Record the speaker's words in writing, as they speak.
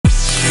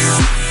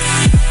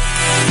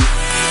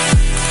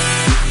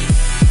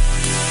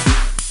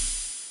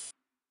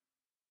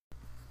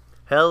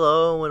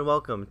Hello and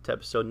welcome to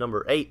episode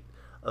number 8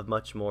 of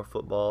Much More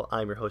Football.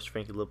 I'm your host,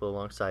 Frankie Lippo,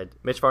 alongside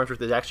Mitch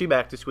Farnsworth is actually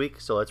back this week,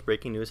 so that's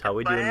breaking news. How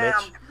we doing, Mitch?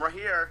 We're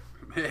here.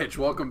 Mitch,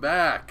 welcome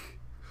back.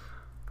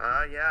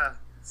 Yeah.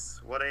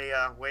 What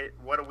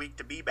a week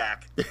to be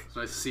back. It's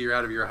nice to see you're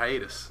out of your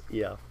hiatus.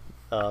 Yeah.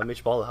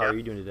 Mitch Balla, how are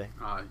you doing today?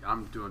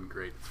 I'm doing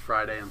great. It's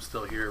Friday. I'm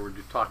still here. We're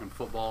talking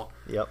football.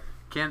 Yep.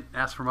 Can't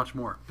ask for much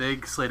more.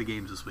 Big slate of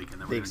games this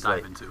weekend that we're going to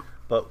dive into.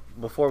 But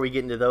before we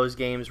get into those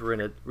games, we're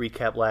going to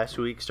recap last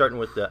week, starting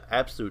with the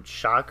absolute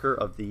shocker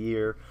of the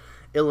year,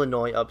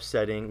 Illinois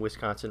upsetting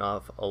Wisconsin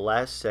off a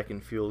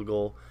last-second field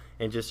goal,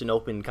 and just an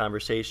open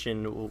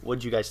conversation. What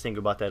did you guys think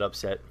about that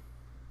upset?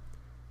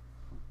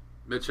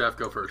 Mitch F.,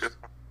 go first.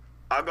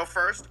 I'll go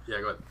first.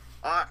 Yeah, go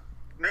ahead.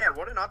 Man,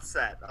 what an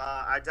upset.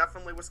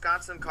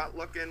 Wisconsin caught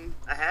looking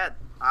ahead.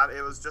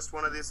 It was just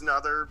one of these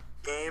other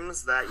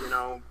games that,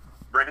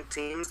 ranked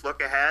teams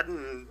look ahead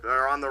and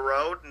are on the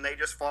road, and they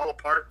just fall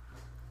apart.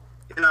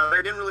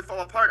 They didn't really fall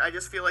apart. I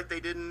just feel like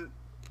they didn't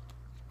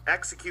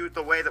execute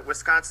the way that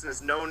Wisconsin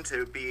is known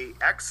to be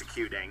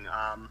executing.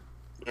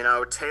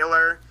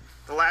 Taylor,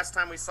 the last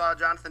time we saw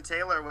Jonathan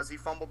Taylor was he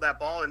fumbled that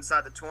ball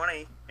inside the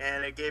 20,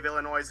 and it gave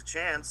Illinois a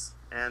chance,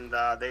 and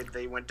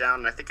they went down,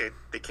 and I think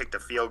they kicked a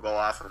field goal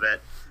off of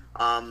it.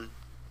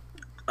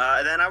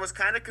 Then I was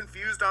kind of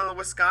confused on the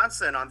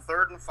Wisconsin. On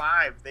 3rd and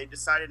 5, they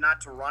decided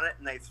not to run it,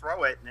 and they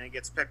throw it, and it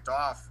gets picked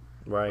off.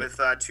 Right. With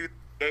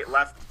 2:38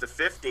 left at the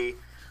 50.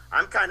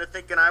 I'm kind of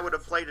thinking I would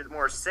have played it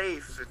more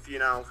safe if,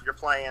 you're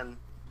playing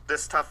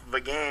this tough of a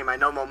game. I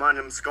know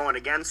momentum's going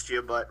against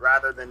you, but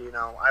rather than,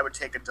 I would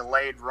take a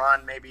delayed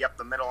run maybe up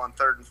the middle on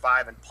 3rd and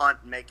 5 and punt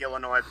and make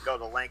Illinois go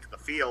the length of the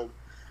field.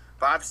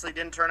 But obviously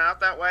didn't turn out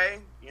that way.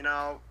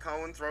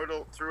 Cohen threw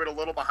it a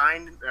little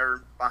behind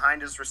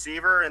his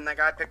receiver, and that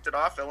guy picked it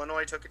off.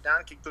 Illinois took it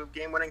down, kicked the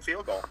game-winning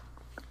field goal.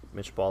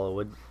 Mitch Balla,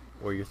 what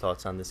were your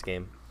thoughts on this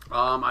game?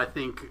 I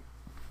think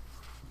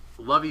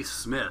Lovie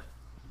Smith,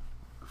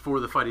 for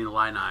the Fighting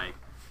Illini,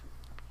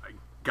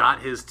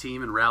 got his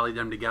team and rallied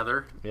them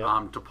together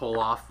to pull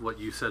off what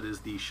you said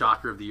is the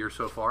shocker of the year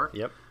so far.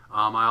 Yep.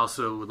 I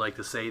also would like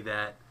to say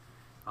that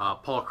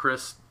Paul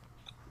Chryst,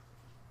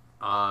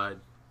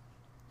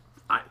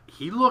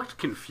 he looked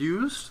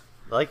confused.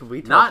 Like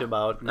we talked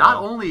about. Not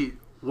only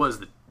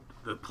was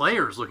the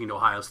players looking to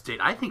Ohio State,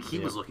 I think he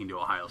was looking to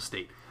Ohio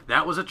State.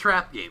 That was a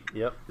trap game.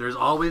 Yep. There's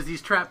always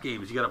these trap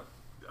games. You got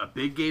a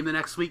big game the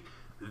next week.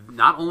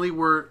 Not only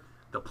were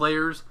the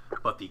players,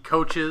 but the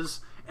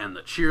coaches and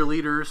the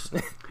cheerleaders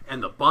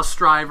and the bus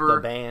driver.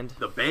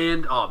 The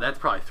band. Oh, that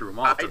probably threw them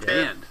off. The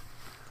band.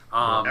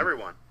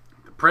 Everyone.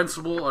 The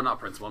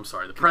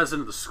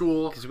president of the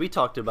school. Because we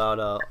talked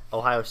about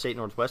Ohio State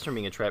Northwestern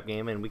being a trap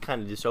game, and we kind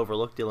of just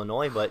overlooked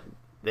Illinois, but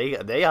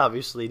they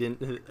obviously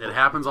didn't. It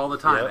happens all the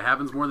time. Yep. It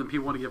happens more than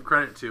people want to give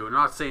credit to. I'm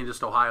not saying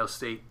just Ohio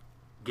State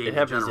game in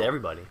general. It happens to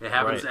everybody. It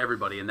happens to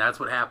everybody, and that's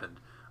what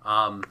happened.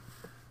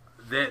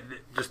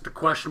 Just the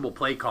questionable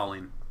play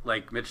calling,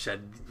 like Mitch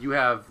said, you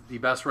have the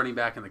best running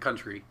back in the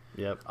country.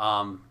 Yep.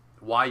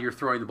 Why you're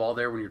throwing the ball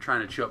there when you're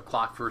trying to chew up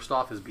clock first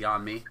off is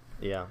beyond me.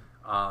 Yeah.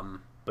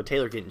 But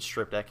Taylor getting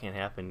stripped, that can't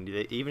happen.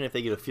 Even if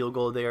they get a field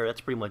goal there, that's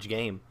pretty much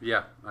game.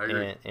 Yeah, I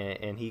agree.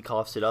 And he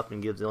coughs it up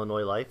and gives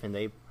Illinois life, and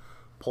they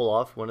pull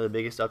off one of the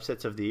biggest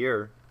upsets of the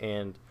year.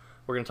 And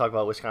we're going to talk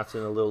about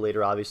Wisconsin a little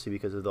later, obviously,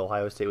 because of the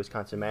Ohio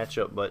State-Wisconsin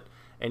matchup. But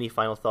any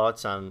final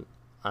thoughts on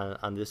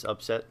this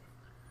upset?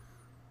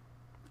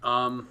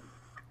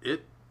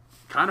 It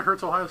kind of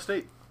hurts Ohio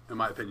State, in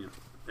my opinion.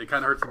 It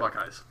kind of hurts the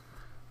Buckeyes.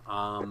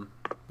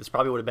 This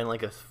probably would have been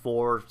like a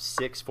 4-6,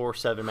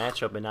 4-7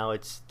 matchup, and now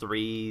it's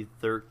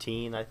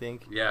 3-13, I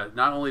think. Yeah,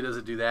 not only does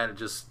it do that, it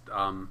just,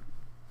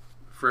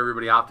 for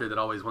everybody out there that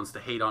always wants to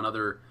hate on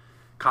other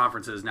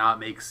conferences, now it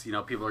makes,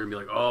 people are going to be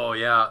like, oh,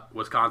 yeah,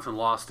 Wisconsin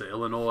lost to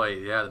Illinois.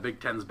 Yeah, the Big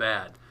Ten's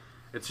bad.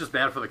 It's just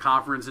bad for the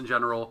conference in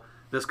general.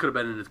 This could have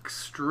been an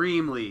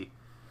extremely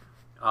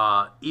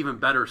even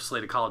better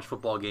slate of college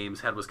football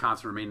games had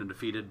Wisconsin remained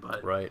undefeated.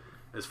 But right.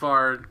 As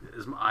far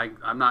as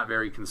I'm not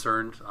very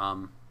concerned.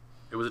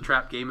 It was a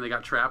trap game, and they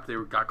got trapped. They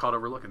got caught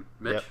overlooking.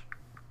 Mitch? Yep.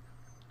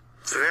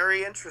 It's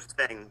very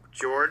interesting.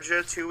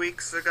 Georgia 2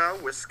 weeks ago,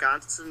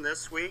 Wisconsin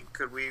this week.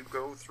 Could we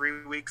go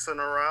 3 weeks in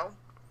a row?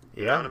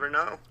 Yeah. You never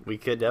know. We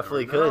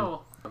definitely could.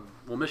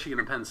 Well, Michigan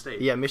and Penn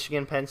State. Yeah,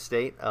 Michigan, Penn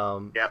State.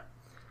 Yep.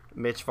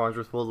 Mitch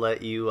Farnsworth, we'll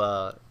let you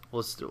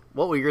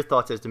what were your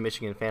thoughts as a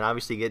Michigan fan?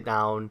 Obviously, get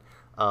down.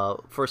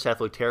 First half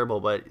looked terrible,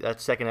 but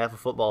that second half of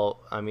football,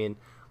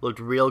 looked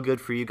real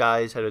good for you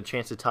guys. Had a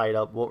chance to tie it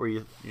up. What were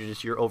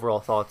your overall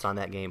thoughts on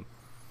that game?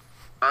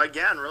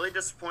 Again, really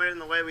disappointed in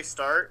the way we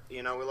start.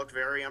 We looked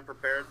very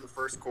unprepared in the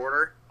first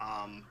quarter.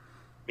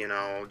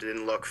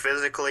 Didn't look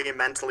physically and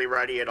mentally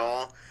ready at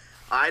all.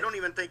 I don't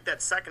even think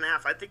that second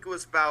half. I think it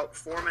was about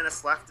 4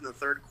 minutes left in the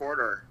third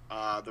quarter.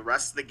 The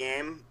rest of the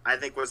game, I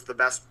think, was the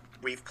best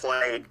we've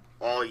played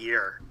all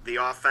year. The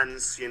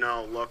offense,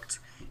 looked.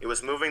 It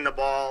was moving the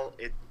ball.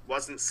 It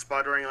wasn't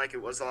sputtering like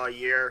it was all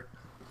year.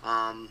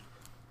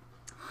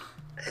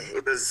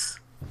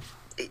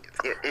 It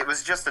it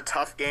was just a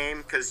tough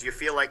game because you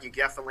feel like you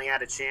definitely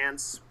had a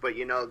chance, but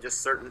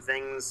just certain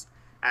things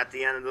at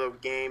the end of the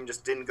game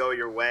just didn't go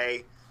your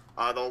way.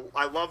 I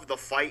love the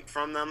fight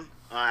from them.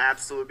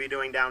 Absolutely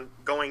going down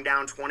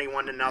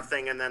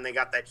 21-0, and then they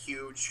got that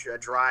huge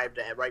drive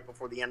right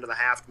before the end of the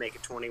half to make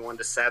it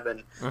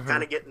 21-7,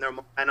 kind of getting their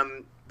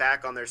momentum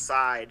back on their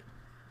side.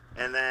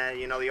 And then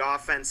the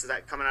offense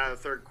that coming out of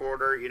the third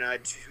quarter,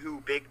 had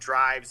two big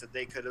drives that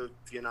they could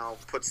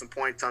have put some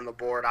points on the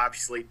board.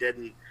 Obviously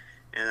didn't,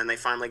 and then they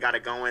finally got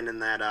it going in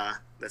that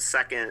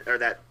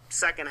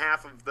second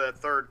half of the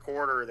third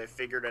quarter. They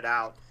figured it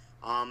out.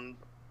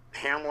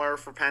 Hamler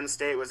for Penn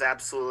State was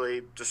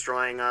absolutely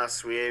destroying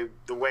us. The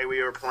way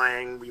we were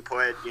playing, we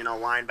put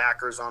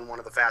linebackers on one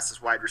of the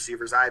fastest wide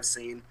receivers I've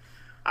seen.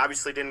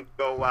 Obviously didn't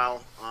go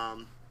well.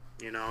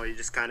 You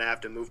just kind of have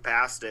to move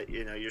past it.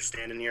 You're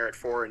standing here at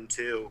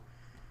 4-2.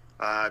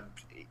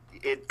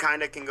 It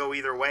kind of can go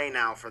either way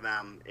now for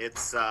them.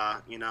 It's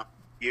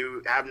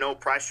you have no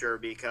pressure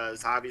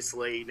because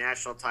obviously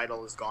national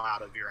title has gone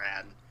out of your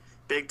head.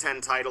 Big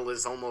Ten title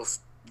is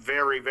almost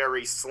very,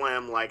 very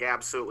slim, like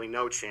absolutely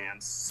no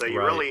chance. So you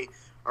really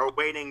are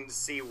waiting to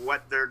see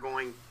what they're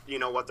going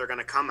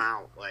to come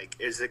out. Like,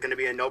 is it going to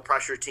be a no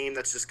pressure team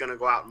that's just going to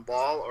go out and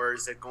ball, or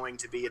is it going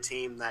to be a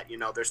team that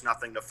there's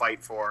nothing to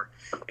fight for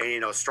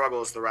and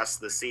struggles the rest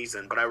of the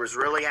season? But I was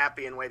really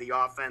happy in the way the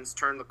offense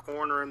turned the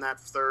corner in that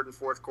third and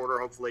fourth quarter.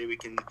 Hopefully we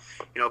can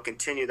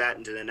continue that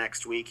into the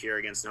next week here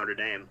against Notre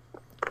Dame.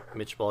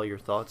 Mitch Ball, your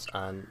thoughts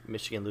on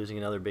Michigan losing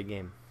another big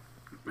game?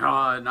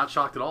 Not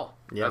shocked at all.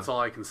 Yeah. That's all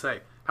I can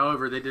say.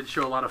 However, they did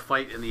show a lot of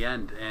fight in the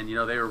end, and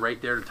they were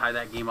right there to tie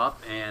that game up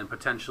and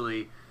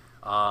potentially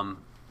the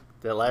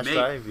last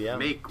drive,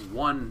 make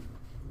one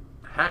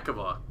heck of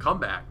a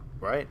comeback.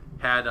 Right.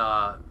 Had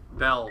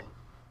Bell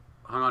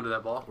hung on to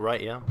that ball.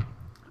 Right. Yeah.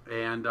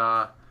 And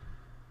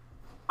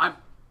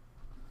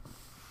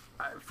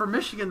for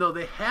Michigan though,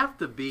 they have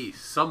to be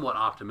somewhat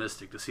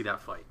optimistic to see that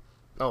fight.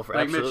 Oh,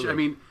 absolutely. Mitch, I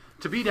mean,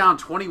 to be down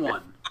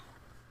 21,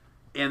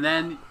 and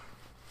then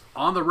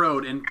on the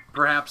road in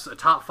perhaps a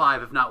top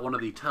 5, if not one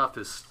of the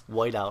toughest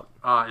whiteout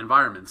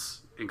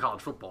environments in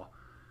college football,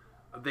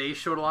 they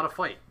showed a lot of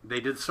fight. They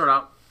did start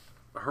out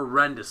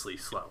horrendously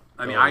slow.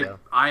 I mean,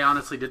 I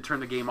honestly did turn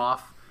the game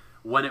off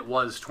when it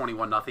was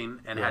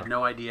 21-0 and had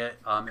no idea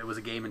it was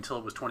a game until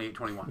it was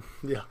 28-21.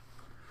 Yeah.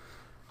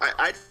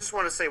 I just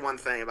want to say one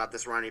thing about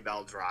this Ronnie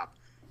Bell drop.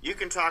 You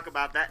can talk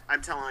about that.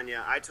 I'm telling you,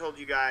 I told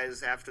you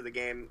guys after the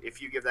game,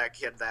 if you give that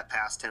kid that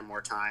pass 10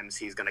 more times,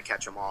 he's going to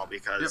catch them all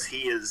because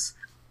he is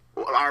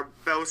our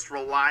most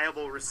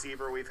reliable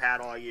receiver we've had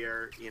all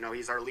year.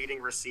 He's our leading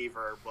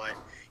receiver, but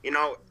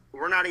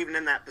we're not even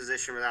in that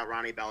position without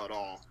Ronnie Bell at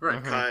all.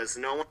 Right. Because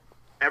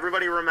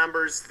everybody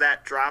remembers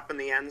that drop in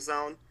the end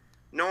zone.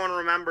 No one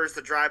remembers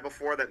the drive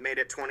before that made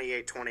it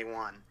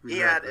 28-21. Exactly. He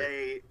had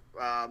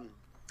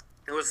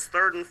it was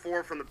 3rd and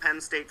 4 from the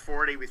Penn State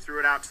 40. We threw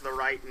it out to the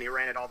right, and he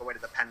ran it all the way to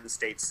the Penn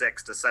State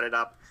 6 to set it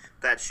up,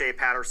 that Shea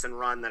Patterson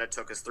run that it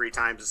took us 3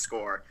 times to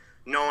score.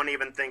 No one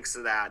even thinks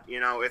of that.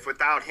 If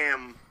without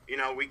him,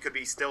 we could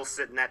be still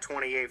sitting at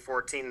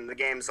 28-14, and the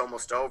game's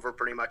almost over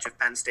pretty much if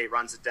Penn State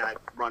runs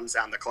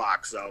down the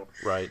clock. So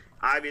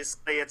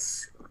obviously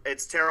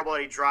it's terrible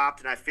that he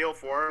dropped, and I feel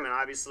for him, and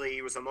obviously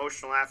he was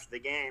emotional after the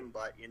game,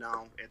 but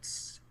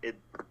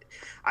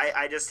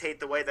I just hate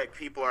the way that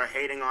people are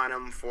hating on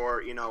him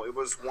for, it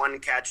was one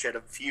catch at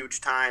a huge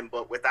time,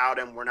 but without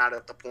him, we're not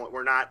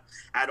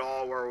at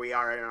all where we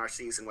are in our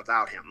season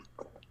without him.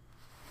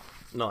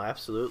 No,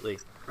 absolutely.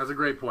 That's a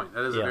great point.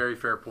 That is a very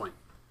fair point.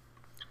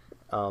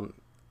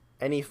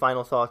 Any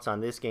final thoughts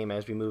on this game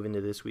as we move into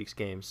this week's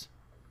games?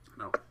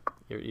 No.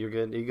 You're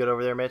good? You good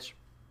over there, Mitch?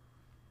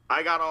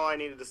 I got all I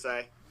needed to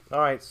say. All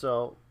right,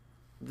 so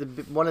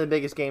one of the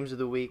biggest games of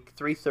the week,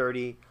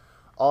 3:30,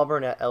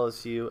 Auburn at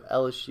LSU.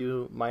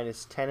 LSU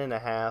minus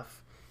 10.5.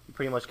 You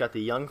pretty much got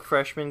the young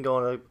freshman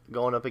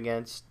going up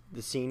against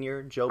the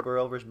senior, Joe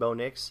Burrow versus Bo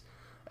Nix.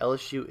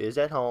 LSU is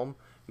at home.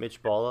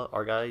 Mitch Balla,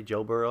 our guy,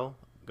 Joe Burrow,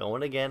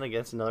 going again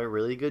against another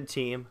really good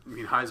team. You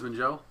mean Heisman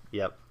Joe?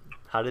 Yep.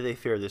 How do they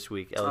fare this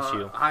week,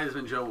 LSU?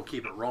 Heisman Joe will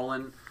keep it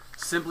rolling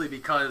simply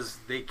because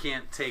they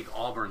can't take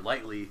Auburn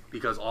lightly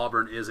because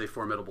Auburn is a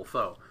formidable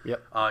foe.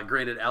 Yep.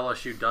 Granted,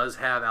 LSU does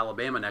have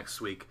Alabama next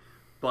week,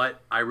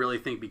 but I really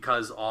think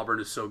because Auburn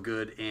is so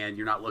good and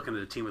you're not looking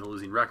at a team with a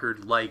losing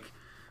record like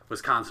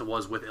Wisconsin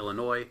was with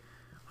Illinois,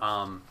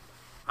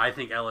 I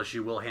think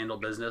LSU will handle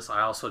business.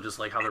 I also just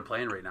like how they're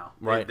playing right now.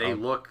 Right. They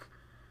look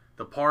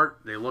the part.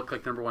 They look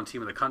like number 1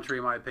 team in the country,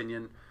 in my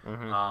opinion.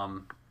 Mm-hmm.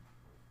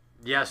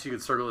 Yes, you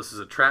could circle this as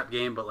a trap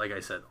game, but like I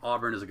said,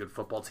 Auburn is a good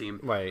football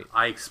team. Right.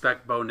 I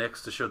expect Bo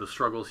Nix to show the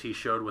struggles he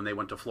showed when they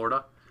went to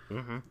Florida.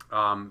 Mm-hmm.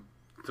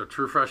 It's a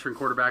true freshman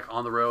quarterback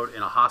on the road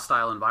in a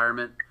hostile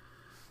environment,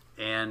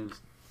 and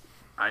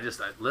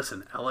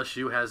listen.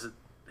 LSU has it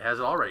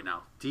all right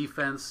now.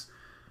 Defense,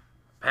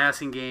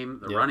 passing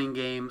game, the running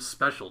game,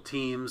 special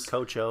teams.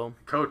 Coach O.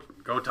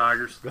 Go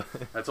Tigers.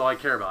 That's all I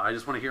care about. I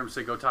just want to hear him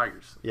say "Go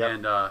Tigers." Yep.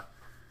 And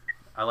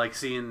I like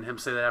seeing him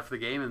say that after the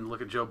game and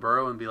look at Joe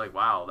Burrow and be like,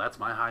 "Wow, that's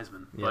my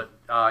Heisman." Yeah. But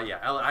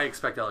I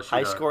expect LSU.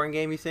 High scoring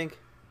game, you think?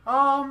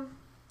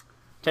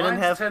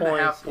 10.5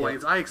 points.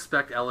 points. Yeah. I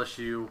expect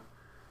LSU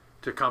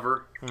to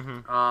cover.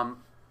 Mm-hmm.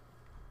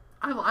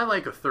 I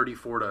like a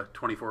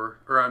 34-24 or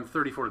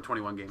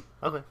 34-21 game.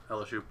 Okay.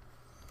 LSU.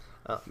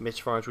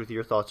 Mitch Farns, with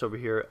your thoughts over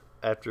here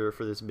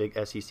for this big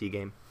SEC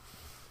game.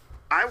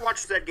 I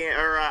watched that game,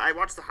 I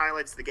watched the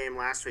highlights of the game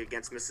last week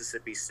against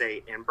Mississippi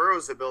State, and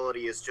Burrow's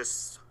ability is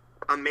just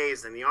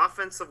amazing. The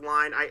offensive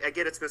line, I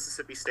get it's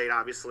Mississippi State,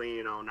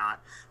 obviously,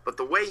 not, but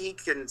the way he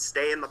can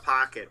stay in the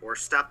pocket or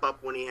step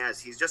up when he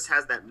just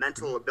has that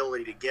mental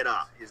ability to get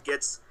up. He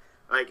gets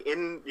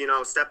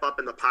step up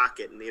in the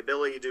pocket and the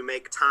ability to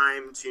make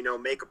time to,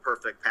 make a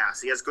perfect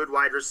pass. He has good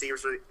wide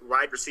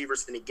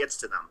receivers, and he gets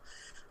to them.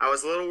 I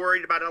was a little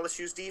worried about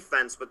LSU's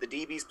defense, but the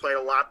DBs played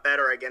a lot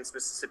better against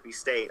Mississippi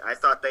State. I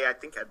thought they, had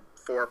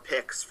 4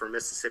 picks for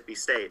Mississippi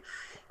State.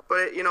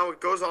 But,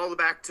 it goes all the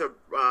back to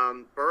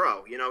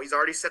Burrow. He's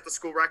already set the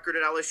school record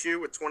at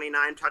LSU with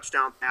 29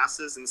 touchdown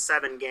passes in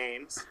 7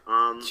 games.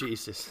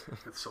 Jesus.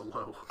 That's so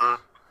low.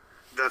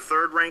 The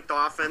 3rd-ranked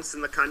offense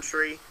in the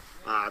country.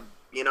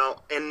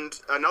 And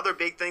another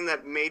big thing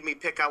that made me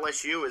pick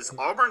LSU is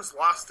Auburn's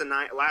lost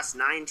the last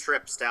 9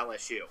 trips to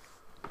LSU.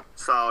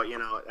 So,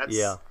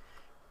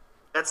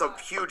 that's a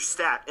huge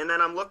stat. And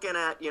then I'm looking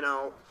at,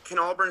 can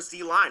Auburn's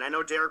D-line? I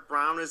know Derek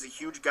Brown is a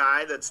huge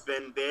guy that's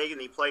been big,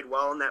 and he played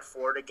well in that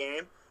Florida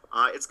game.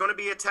 It's going to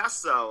be a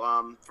test,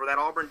 though, for that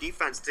Auburn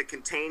defense to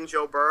contain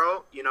Joe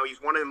Burrow.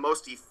 He's one of the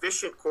most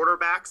efficient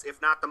quarterbacks,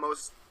 if not the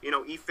most,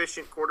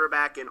 efficient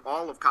quarterback in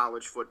all of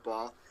college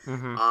football.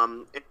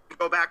 Mm-hmm. And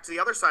go back to the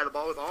other side of the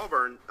ball with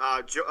Auburn.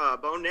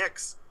 Bo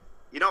Nix,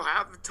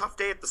 have a tough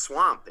day at the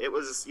Swamp. It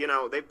was,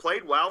 they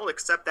played well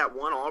except that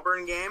one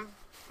Auburn game.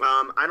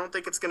 I don't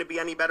think it's going to be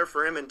any better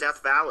for him in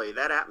Death Valley.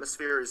 That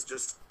atmosphere is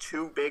just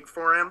too big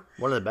for him.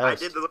 One of the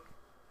best.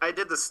 I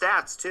did the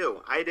stats,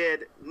 too.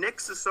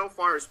 Nix so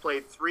far has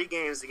played 3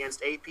 games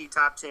against AP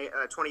top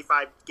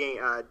 25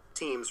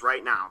 teams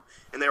right now.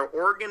 And they're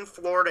Oregon,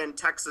 Florida, and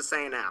Texas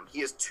A&M.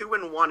 He is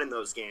 2-1 in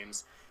those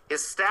games.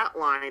 His stat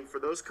line for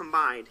those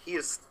combined, he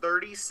is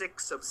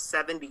 36 of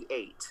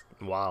 78.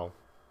 Wow.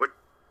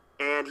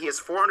 And he has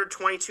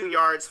 422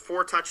 yards,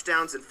 4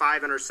 touchdowns, and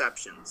 5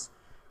 interceptions.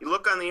 You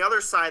look on the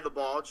other side of the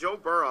ball, Joe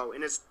Burrow,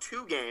 in his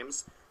 2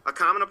 games, a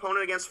common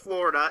opponent against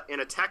Florida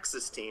and a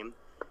Texas team,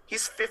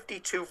 he's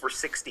 52 for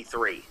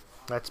 63.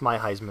 That's my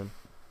Heisman.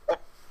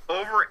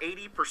 Over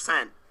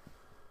 80%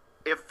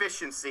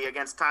 efficiency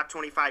against top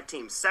 25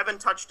 teams. 7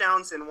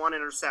 touchdowns and 1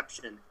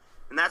 interception.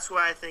 And that's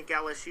why I think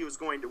LSU is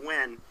going to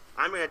win.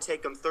 I'm going to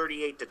take them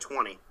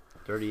 38-20.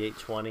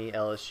 38-20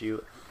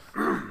 LSU.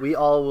 We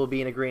all will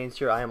be in agreement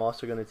here. I am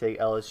also going to take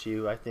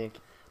LSU. I think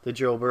the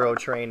Joe Burrow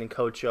train and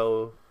Coach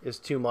O is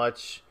too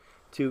much.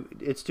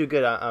 It's too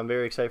good. I'm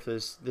very excited for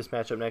this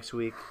matchup next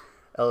week.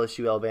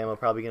 LSU, Alabama,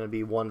 probably going to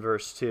be 1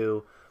 versus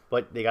 2.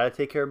 But they got to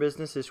take care of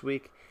business this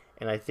week,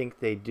 and I think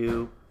they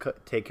do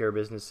take care of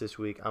business this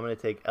week. I'm going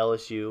to take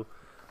LSU.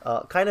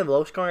 Kind of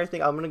low scoring, I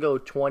think. I'm going to go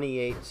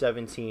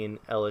 28-17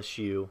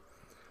 LSU.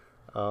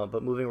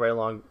 But moving right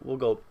along, we'll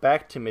go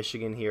back to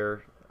Michigan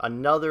here.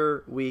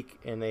 Another week,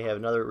 and they have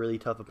another really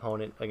tough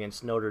opponent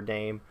against Notre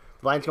Dame.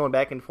 The line's going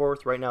back and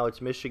forth. Right now it's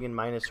Michigan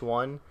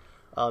 -1.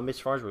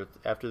 Mitch Farnsworth,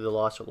 after the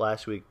loss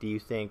last week, do you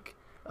think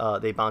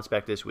they bounce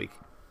back this week?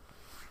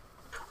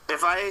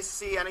 If I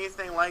see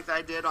anything like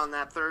I did on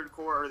that 3rd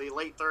quarter, or the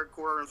late 3rd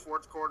quarter and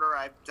 4th quarter,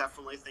 I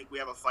definitely think we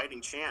have a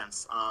fighting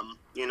chance.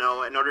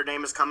 Notre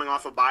Dame is coming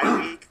off a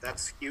bye week.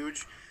 That's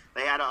huge.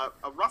 They had a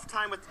rough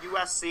time with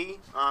USC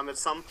at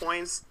some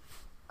points.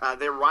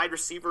 Their wide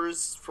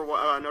receivers for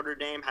Notre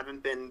Dame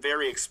haven't been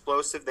very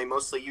explosive. They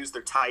mostly use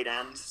their tight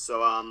end.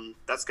 So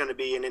that's going to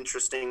be an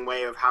interesting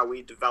way of how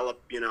we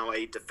develop,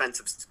 a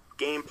defensive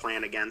game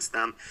plan against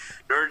them.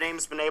 Notre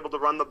Dame's been able to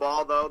run the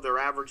ball, though. They're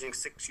averaging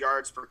 6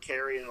 yards per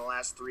carry in the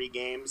last 3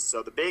 games.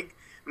 So the big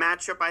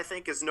matchup, I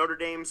think, is Notre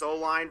Dame's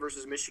O-line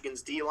versus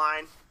Michigan's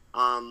D-line.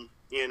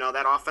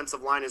 That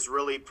offensive line is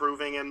really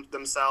proving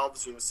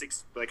themselves.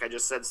 like I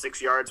just said,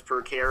 6 yards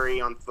per carry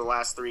on the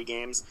last 3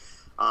 games.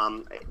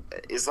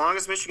 As long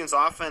as Michigan's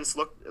offense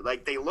looked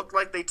like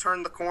they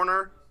turned the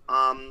corner,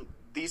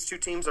 these 2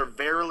 teams are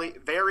very,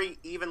 very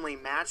evenly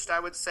matched, I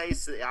would say,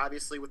 so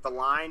obviously with the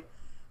line.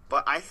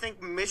 But I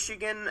think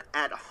Michigan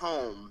at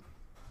home,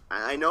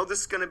 I know this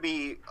is going to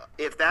be,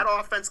 if that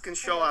offense can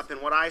show up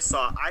in what I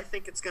saw, I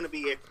think it's going to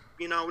be,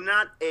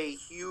 not a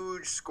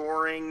huge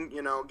scoring,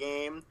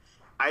 game.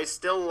 I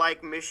still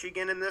like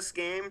Michigan in this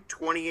game,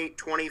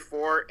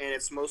 28-24, and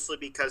it's mostly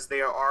because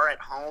they are at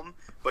home,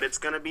 but it's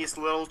going to be a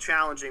little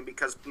challenging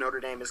because Notre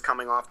Dame is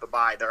coming off the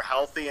bye. They're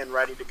healthy and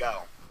ready to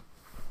go.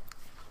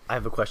 I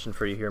have a question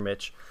for you here,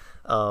 Mitch.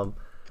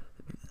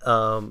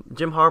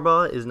 Jim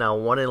Harbaugh is now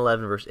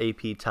 1-11 versus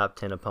AP top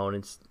 10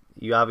 opponents.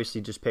 You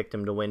obviously just picked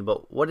him to win,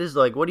 but what do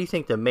you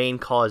think the main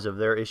cause of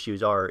their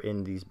issues are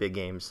in these big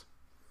games?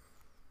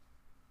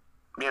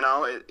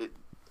 It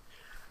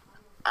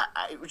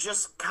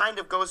just kind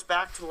of goes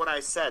back to what I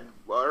said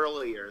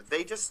earlier.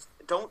 They just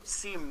don't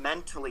seem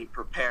mentally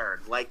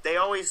prepared. Like they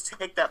always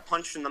take that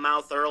punch in the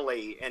mouth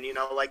early, and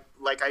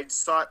like I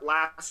saw it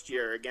last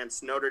year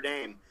against Notre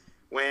Dame,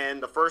 when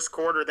the first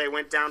quarter they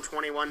went down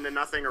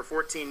 21-0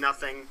 or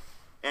 14-0,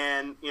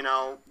 and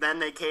then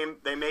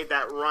they made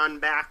that run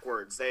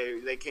backwards.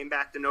 They came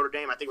back to Notre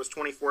Dame. I think it was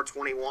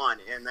 24-21,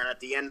 and then at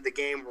the end of the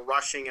game, we're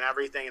rushing and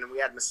everything, and we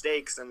had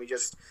mistakes, and we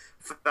just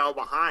fell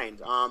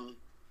behind.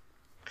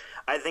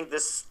 I think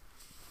this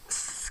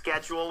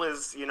schedule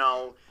is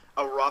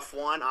a rough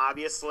one,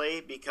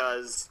 obviously,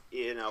 because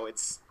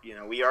it's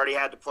we already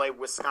had to play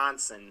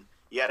Wisconsin.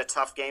 You had a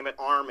tough game at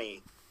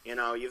Army.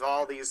 You've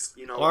all these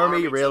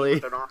Army really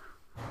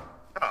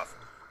tough.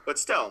 But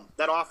still,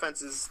 that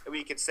offense is,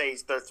 we could say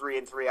they're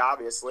 3-3,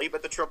 obviously,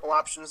 but the triple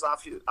option is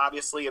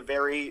obviously a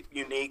very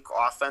unique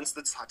offense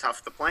that's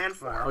tough to plan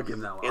for. I'll give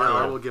him that one.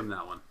 I will give him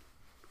that one.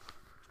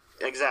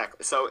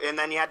 Exactly. So, and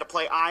then you had to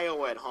play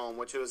Iowa at home,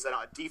 which was a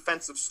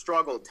defensive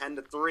struggle,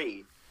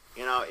 10-3.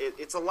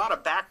 It's a lot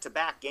of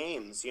back-to-back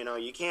games.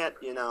 You can't.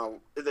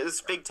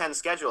 This Big Ten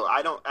schedule.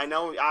 I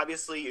know.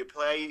 Obviously, you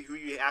play who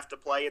you have to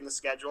play in the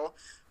schedule,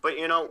 but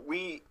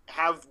we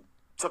have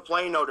to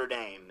play Notre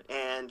Dame,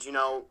 and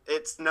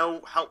it's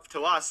no help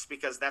to us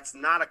because that's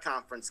not a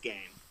conference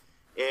game.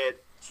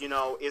 It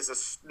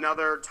is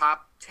another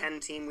top 10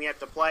 team we have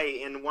to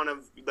play in one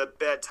of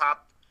the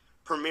top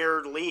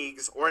premier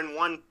leagues, or in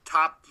one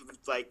top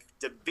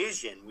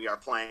division we are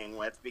playing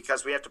with,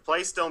 because we have to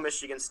play still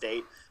Michigan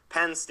State,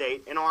 Penn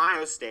State, and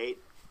Ohio State,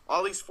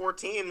 all these 4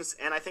 teams,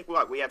 and I think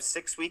we have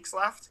 6 weeks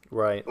left.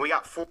 Right. We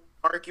got 4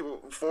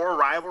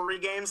 rivalry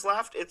games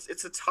left.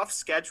 It's a tough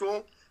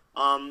schedule.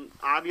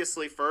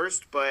 Obviously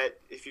first, but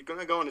if you're going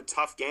to go into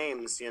tough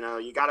games,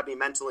 you got to be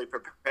mentally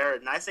prepared.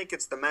 And I think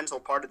it's the mental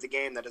part of the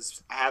game that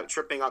is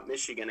tripping up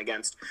Michigan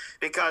against,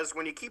 because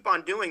when you keep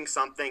on doing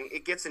something,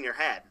 it gets in your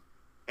head,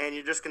 and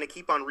you're just going to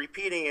keep on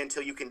repeating it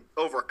until you can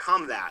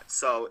overcome that.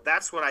 So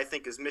that's what I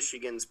think is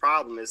Michigan's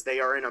problem, is they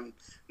are in a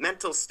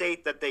mental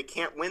state that they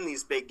can't win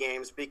these big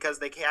games because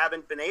they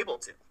haven't been able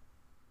to.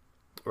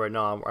 Right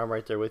now, I'm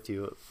right there with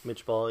you.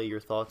 Mitch Bally, your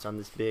thoughts on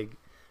this big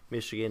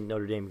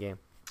Michigan-Notre Dame game?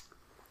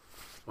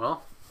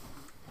 Well,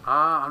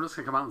 I'm just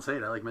going to come out and say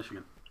it. I like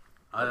Michigan.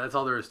 That's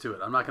all there is to it.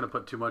 I'm not going to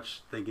put too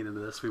much thinking into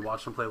this. We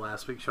watched them play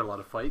last week, showed a lot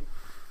of fight.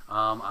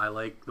 I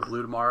like the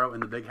Blue tomorrow in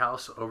the Big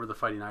House over the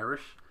Fighting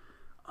Irish.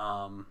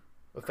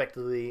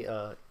 Effectively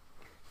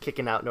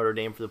kicking out Notre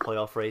Dame for the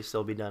playoff race.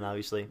 They'll be done,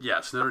 obviously.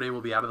 Yes, Notre Dame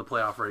will be out of the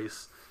playoff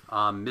race.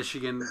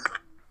 Michigan,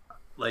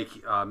 like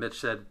Mitch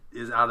said,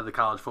 is out of the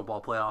college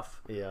football playoff.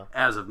 Yeah.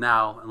 As of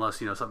now, unless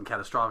something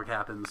catastrophic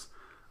happens.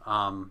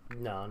 No,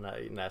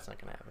 that's not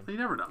going to happen. You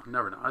never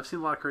know. I've seen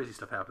a lot of crazy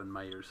stuff happen in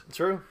my years.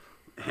 True.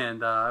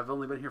 And I've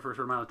only been here for a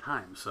short amount of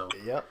time, so.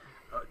 Yep.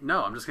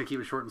 No, I'm just going to keep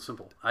it short and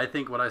simple. I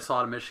think what I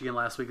saw in Michigan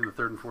last week in the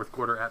 3rd and 4th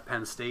quarter at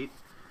Penn State,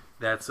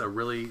 that's a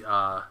really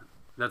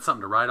that's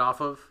something to ride off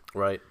of.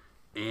 Right.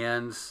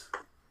 And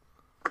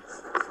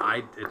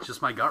it's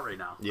just my gut right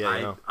now.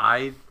 Yeah.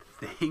 I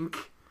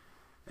think,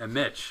 and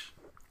Mitch,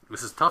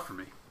 this is tough for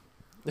me.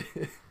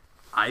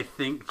 I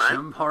think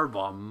Jim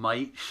Harbaugh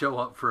might show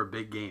up for a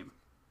big game.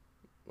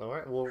 All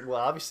right. We'll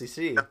obviously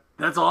see.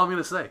 That's all I'm going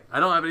to say. I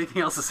don't have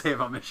anything else to say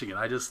about Michigan.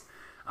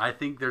 I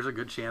think there's a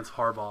good chance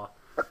Harbaugh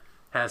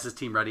has his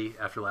team ready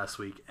after last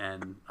week,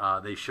 and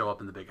they show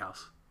up in the Big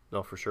House.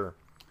 No, for sure.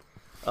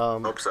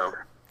 Hope so.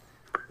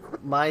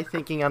 My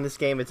thinking on this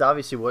game, it's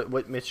obviously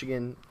what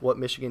Michigan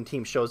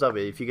team shows up.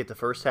 If you get the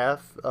first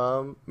half,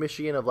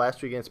 Michigan of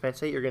last week against Penn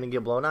State, you're going to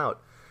get blown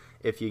out.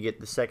 If you get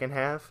the second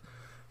half,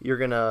 you're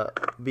going to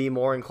be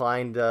more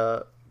inclined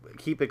to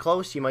keep it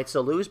close. You might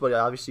still lose, but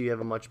obviously you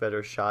have a much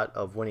better shot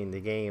of winning the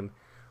game.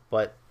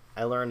 But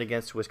I learned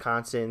against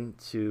Wisconsin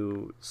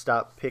to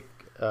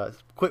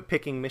quit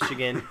picking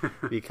Michigan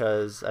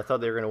because I thought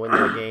they were going to win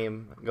that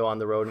game, go on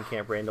the road in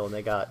Camp Randall, and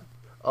they got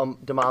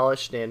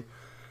demolished. And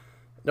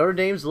Notre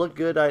Dame's looked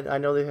good. I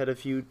know they had a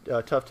few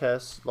tough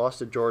tests, lost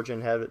to Georgia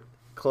and had it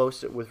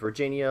close with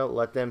Virginia,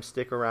 let them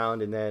stick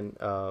around, and then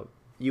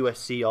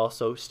USC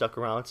also stuck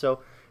around.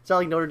 So it's not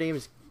like Notre Dame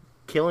is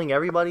killing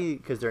everybody,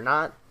 because they're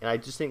not. And I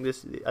just think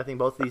I think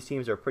both of these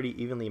teams are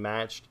pretty evenly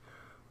matched.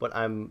 But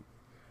I'm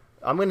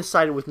going to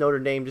side with Notre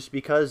Dame just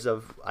because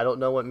of I don't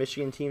know what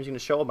Michigan team's going to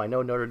show up. I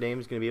know Notre Dame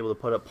is going to be able to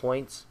put up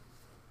points,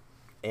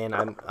 and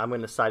I'm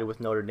going to side with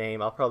Notre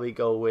Dame. I'll probably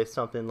go with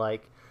something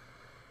like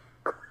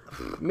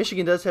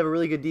Michigan does have a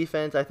really good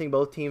defense. I think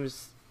both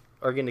teams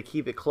are going to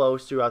keep it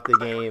close throughout the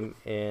game,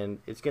 and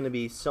it's going to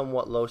be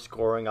somewhat low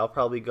scoring. I'll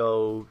probably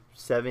go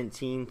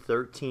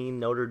 17-13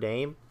 Notre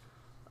Dame.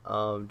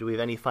 Do we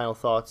have any final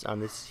thoughts on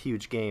this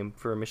huge game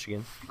for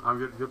Michigan? I'm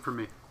good. Good for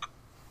me.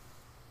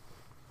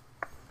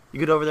 You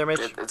good over there, Mitch?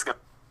 It's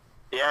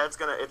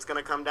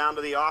gonna come down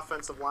to the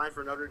offensive line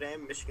for Notre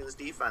Dame, Michigan's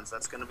defense.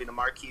 That's gonna be the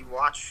marquee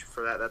watch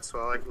for that. That's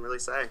all I can really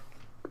say.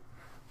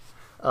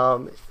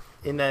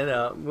 And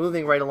then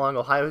moving right along,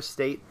 Ohio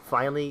State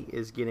finally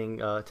is getting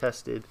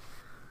tested.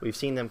 We've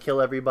seen them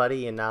kill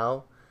everybody, and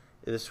now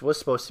this was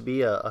supposed to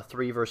be a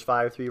 3 versus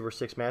 5, 3 versus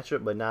 6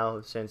 matchup, but now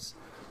since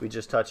we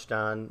just touched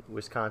on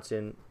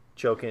Wisconsin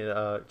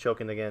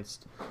choking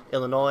against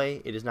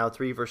Illinois. It is now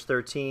 3 versus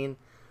 13.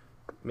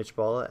 Mitch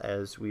Balla,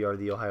 as we are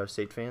the Ohio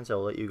State fans, I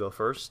will let you go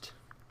first.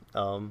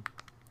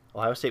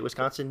 Ohio State,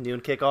 Wisconsin,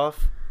 noon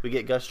kickoff. We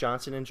get Gus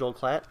Johnson and Joel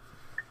Klatt.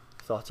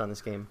 Thoughts on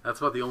this game? That's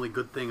about the only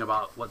good thing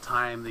about what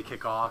time they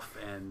kick off,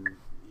 and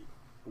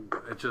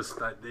it just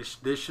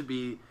this should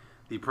be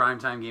the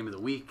primetime game of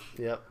the week.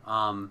 Yep.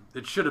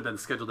 It should have been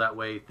scheduled that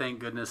way. Thank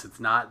goodness it's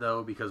not,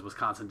 though, because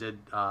Wisconsin did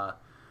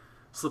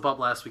slip up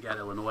last week at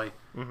Illinois.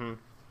 Mm-hmm.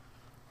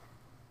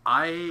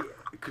 I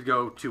could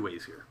go two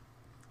ways here.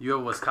 You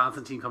have a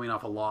Wisconsin team coming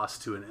off a loss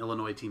to an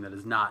Illinois team that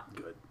is not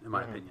good, in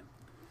my opinion.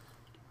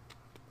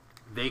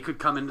 They could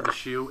come into the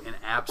shoe and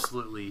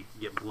absolutely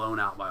get blown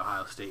out by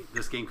Ohio State.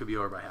 This game could be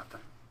over by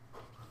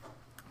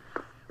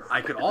halftime.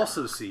 I could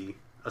also see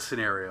a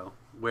scenario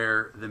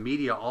where the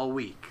media all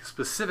week,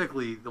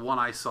 specifically the one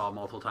I saw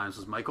multiple times,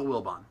 was Michael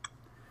Wilbon,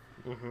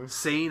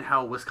 saying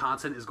how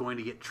Wisconsin is going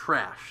to get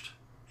trashed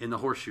in the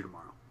horseshoe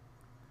tomorrow.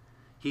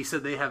 He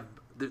said they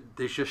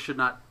just should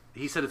not.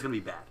 He said it's going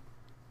to be bad.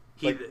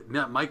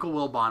 Michael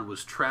Wilbon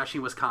was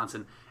trashing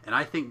Wisconsin, and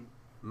I think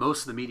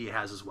most of the media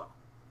has as well.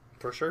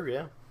 For sure,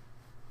 yeah.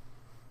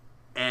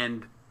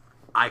 And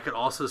I could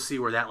also see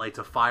where that lights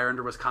a fire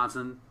under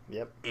Wisconsin.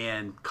 Yep.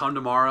 And come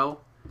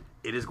tomorrow,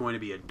 it is going to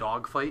be a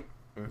dogfight.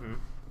 Mm-hmm.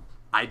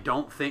 I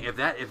don't think if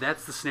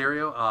that's the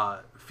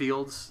scenario,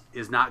 Fields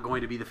is not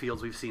going to be the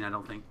Fields we've seen. I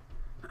don't think.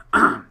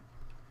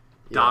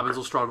 Dobbins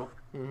will struggle.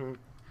 Mm-hmm.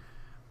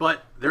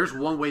 But there's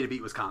one way to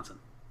beat Wisconsin,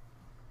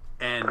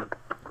 and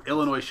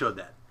Illinois showed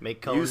that.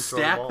 Make you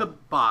stack the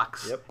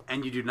box, Yep.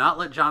 and you do not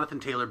let Jonathan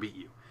Taylor beat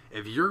you.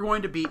 If you're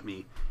going to beat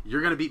me,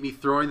 you're going to beat me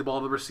throwing the ball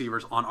to the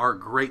receivers on our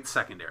great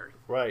secondary.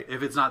 Right.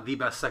 If it's not the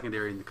best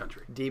secondary in the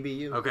country.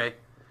 DBU. Okay.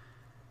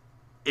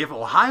 If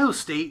Ohio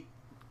State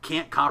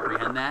can't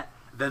comprehend that,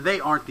 then they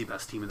aren't the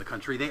best team in the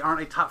country. They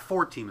aren't a top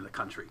 4 team in the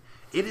country.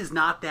 It is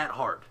not that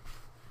hard.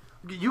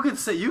 You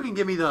can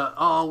give me the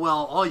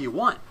all you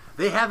want.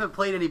 They haven't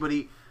played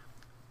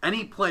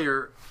any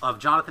player of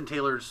Jonathan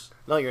Taylor's.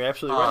 No, you're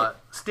absolutely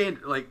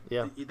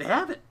right. They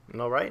haven't.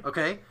 No, right.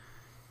 Okay.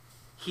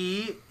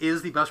 He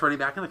is the best running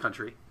back in the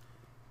country,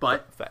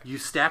 but you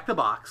stack the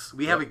box.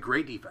 We have a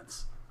great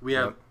defense. We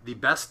have the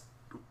best.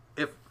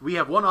 If we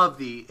have one of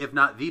the, if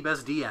not the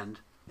best D end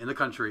in the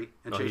country,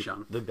 in Chase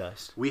Young, the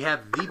best. We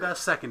have the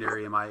best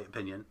secondary, in my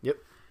opinion. Yep.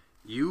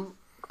 You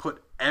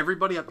put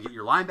everybody up. You get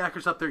your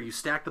linebackers up there. You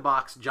stack the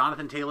box.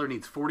 Jonathan Taylor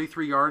needs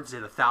 43 yards,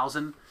 hit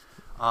 1,000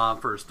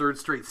 for his 3rd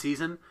straight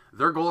season.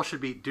 Their goal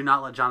should be do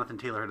not let Jonathan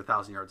Taylor hit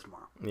 1,000 yards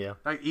tomorrow. Yeah.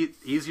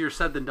 Easier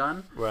said than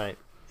done. Right.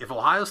 If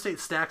Ohio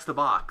State stacks the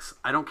box,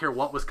 I don't care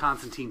what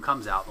Wisconsin team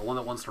comes out, the one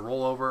that wants to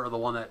roll over or the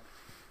one that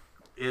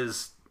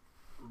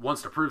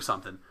wants to prove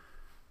something,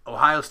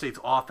 Ohio State's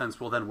offense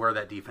will then wear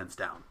that defense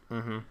down.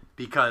 Mm-hmm.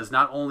 Because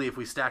not only if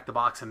we stack the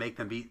box and make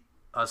them beat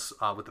us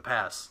with the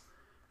pass,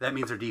 that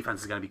means their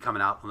defense is going to be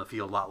coming out on the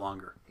field a lot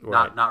longer,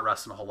 not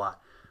resting a whole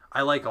lot.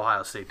 I like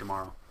Ohio State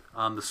tomorrow.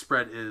 The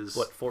spread is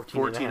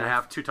 14 and a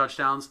half, 2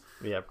 touchdowns.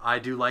 Yep. I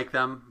do like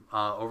them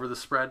over the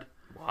spread.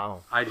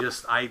 Wow.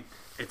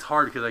 It's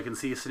hard because I can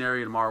see a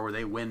scenario tomorrow where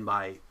they win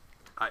by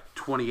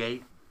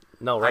 28.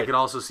 No, right. I could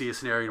also see a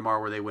scenario tomorrow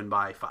where they win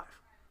by 5.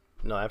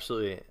 No,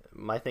 absolutely.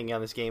 My thinking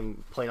on this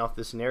game, playing off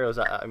the scenarios,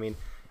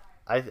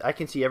 I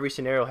can see every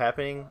scenario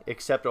happening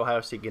except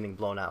Ohio State getting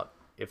blown out.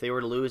 If they were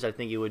to lose, I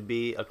think it would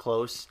be a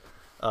close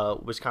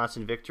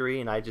Wisconsin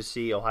victory, and I just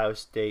see Ohio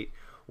State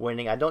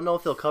winning. I don't know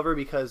if they'll cover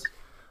because,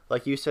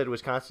 like you said,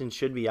 Wisconsin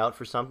should be out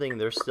for something.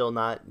 They're still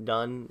not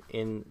done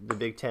in the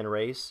Big Ten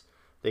race.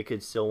 They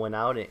could still win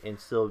out and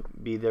still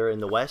be there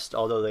in the West,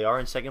 although they are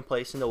in 2nd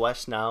place in the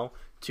West now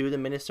to the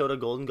Minnesota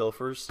Golden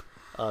Gophers.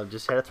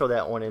 Just had to throw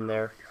that one in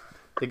there.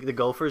 The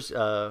Gophers,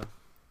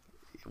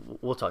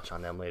 we'll touch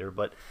on them later,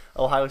 but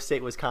Ohio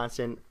State,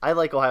 Wisconsin. I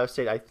like Ohio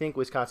State. I think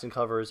Wisconsin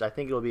covers. I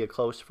think it'll be a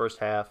close first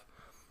half,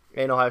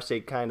 and Ohio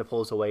State kind of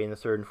pulls away in the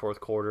 3rd and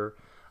 4th quarter.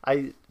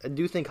 I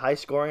do think high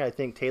scoring. I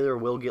think Taylor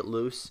will get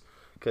loose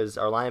because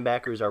our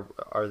linebackers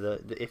are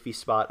the iffy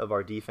spot of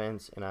our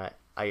defense, and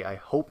I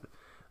hope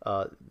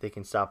they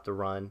can stop the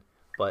run,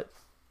 but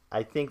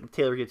I think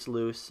Taylor gets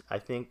loose. I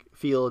think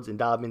Fields and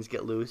Dobbins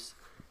get loose,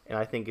 and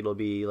I think it'll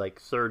be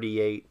like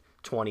 38-27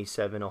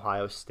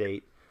 Ohio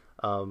State.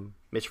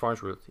 Mitch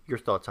Farnsworth, your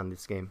thoughts on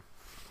this game?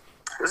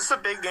 This is a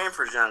big game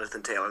for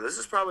Jonathan Taylor. This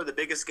is probably the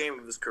biggest game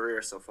of his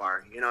career so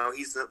far.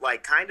 He's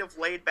kind of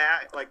laid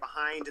back,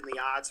 behind in the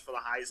odds for the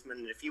Heisman.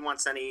 And if he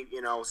wants any,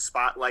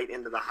 spotlight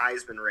into the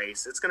Heisman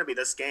race, it's going to be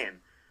this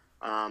game.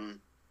 I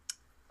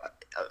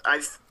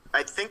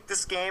think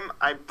this game,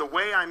 the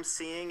way I'm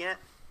seeing it,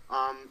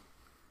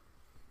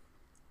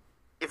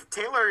 if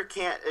Taylor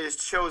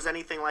shows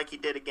anything like he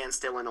did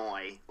against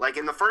Illinois, like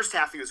in the first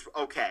half he was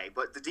okay,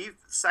 but the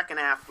second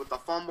half with the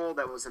fumble,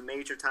 that was a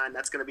major time.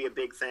 That's going to be a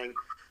big thing.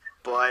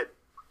 But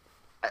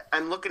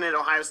I'm looking at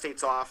Ohio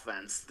State's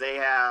offense. They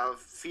have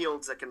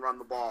Fields that can run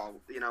the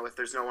ball, if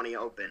there's no one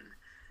open.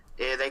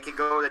 They could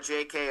go to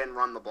JK and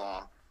run the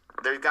ball.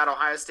 They've got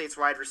Ohio State's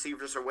wide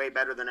receivers are way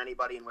better than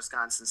anybody in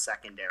Wisconsin's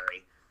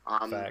secondary.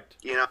 Fact.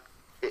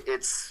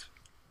 it's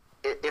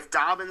if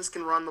Dobbins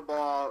can run the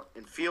ball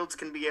and Fields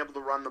can be able to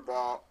run the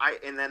ball,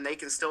 and then they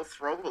can still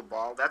throw the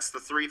ball. That's the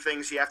three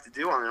things you have to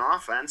do on an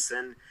offense,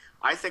 and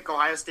I think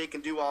Ohio State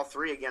can do all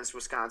three against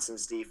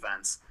Wisconsin's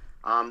defense.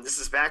 This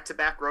is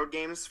back-to-back road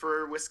games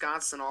for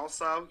Wisconsin.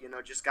 Also,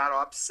 just got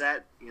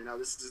upset.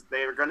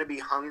 They're going to be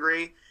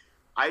hungry.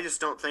 I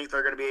just don't think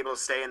they're going to be able to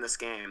stay in this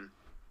game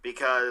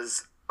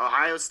because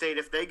Ohio State,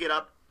 if they get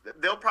up,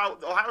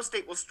 Ohio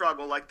State will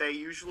struggle like they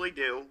usually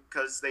do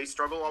because they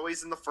struggle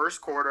always in the first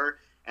quarter.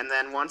 And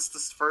then once the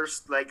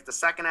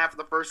second half of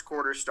the first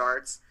quarter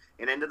starts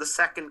and into the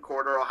second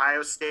quarter,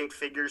 Ohio State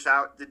figures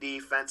out the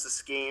defensive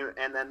scheme,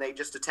 and then they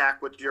just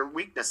attack what your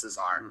weaknesses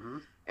are. Mm-hmm.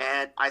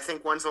 And I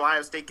think once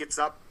Ohio State gets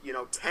up,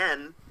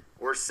 10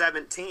 or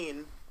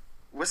 17,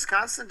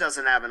 Wisconsin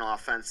doesn't have an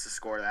offense to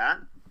score that.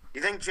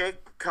 You think Jake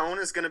Cohn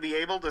is going to be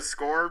able to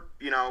score,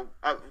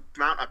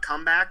 mount a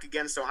comeback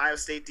against Ohio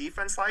State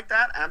defense like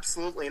that?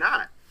 Absolutely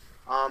not.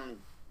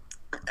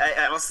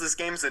 Unless this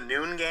game's a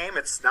noon game,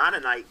 it's not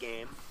a night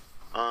game.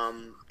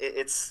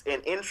 It's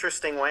an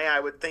interesting way. I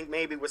would think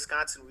maybe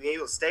Wisconsin would be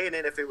able to stay in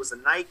it if it was a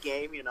night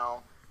game,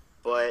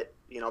 But,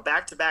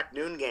 back-to-back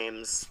noon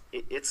games,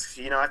 it's,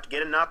 have to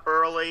get it up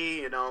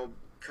early,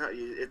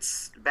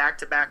 it's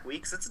back-to-back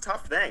weeks. It's a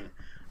tough thing.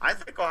 I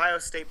think Ohio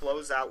State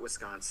blows out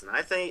Wisconsin.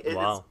 I think it's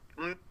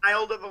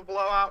mild of a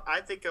blowout.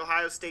 I think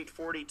Ohio State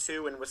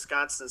 42 and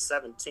Wisconsin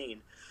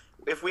 17.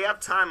 If we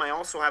have time, I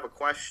also have a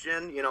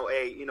question.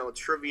 A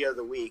trivia of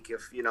the week.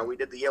 If we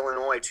did the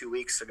Illinois 2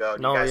 weeks ago.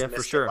 No, yeah,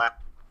 for sure.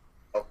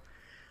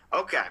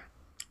 Okay,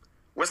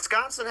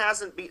 Wisconsin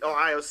hasn't beat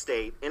Ohio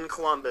State in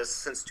Columbus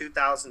since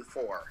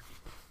 2004.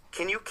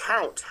 Can you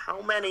count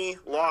how many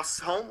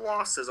home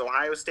losses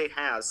Ohio State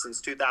has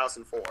since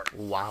 2004?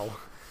 Wow.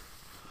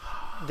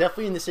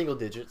 Definitely in the single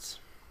digits.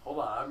 Hold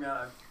on, I'm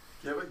gonna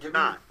give me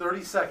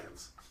 30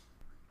 seconds.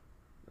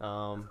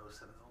 I'm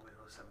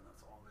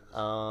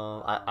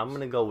going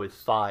to go with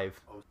 5.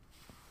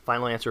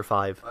 Final answer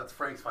 5. That's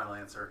Frank's final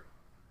answer.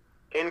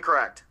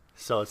 Incorrect.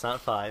 So it's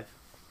not 5.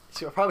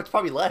 It's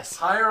probably less.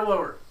 Higher or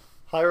lower?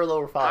 Higher or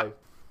lower 5?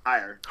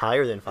 Higher.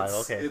 Higher than 5,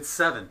 okay. It's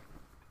 7.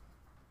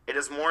 It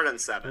is more than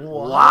 7.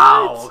 What?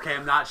 Wow. Okay,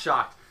 I'm not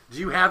shocked. Do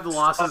you have the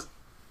losses?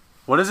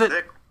 What is it?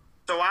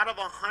 So out of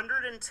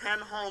 110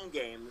 home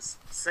games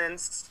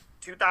since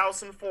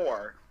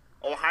 2004,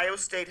 Ohio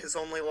State has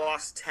only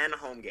lost 10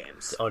 home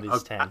games. Oh, it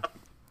is 10.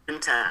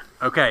 10.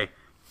 Okay.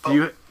 Do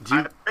you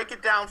I'll break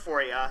it down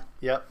for you.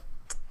 Yep.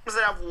 Teams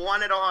that have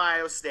won at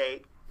Ohio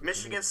State,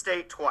 Michigan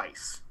State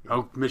twice.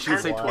 Oh, Michigan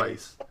State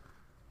twice.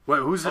 Wait,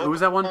 who's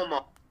that one?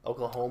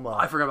 Oklahoma.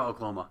 I forgot about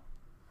Oklahoma.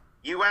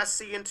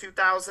 USC in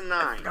 2009.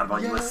 I forgot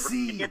about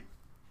USC.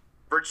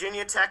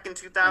 Virginia Tech in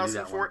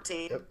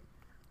 2014. Yep.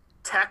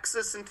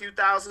 Texas in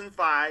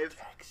 2005.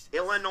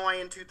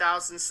 Illinois in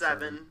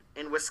 2007.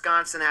 And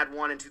Wisconsin had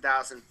one in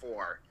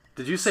 2004.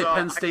 Did you say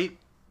Penn State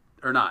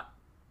or not?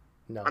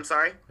 No. I'm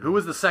sorry? Who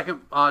was the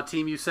second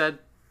team you said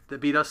that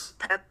beat us?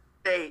 Penn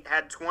State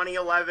had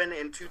 2011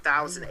 and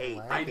 2008.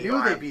 I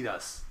knew they beat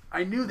us.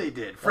 I knew they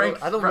did.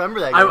 Frank, I don't remember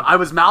that game. I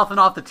was mouthing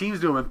off the teams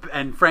to him,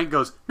 and Frank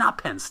goes, not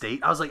Penn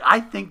State. I was like, I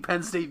think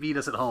Penn State beat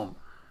us at home.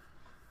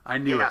 I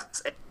knew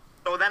it.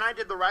 So then I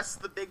did the rest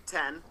of the Big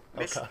Ten.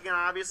 Michigan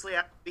obviously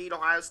beat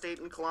Ohio State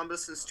and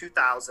Columbus since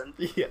 2000.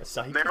 Yes,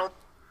 Maryland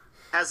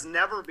has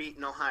never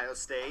beaten Ohio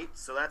State,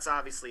 so that's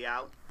obviously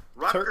out.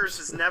 Rutgers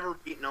has never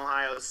beaten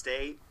Ohio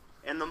State.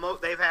 And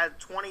they've had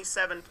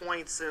 27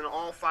 points in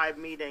all 5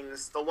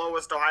 meetings. The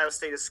lowest Ohio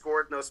State has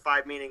scored in those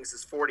 5 meetings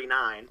is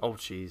 49. Oh,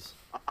 jeez.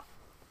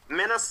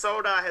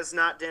 Minnesota has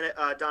not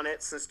done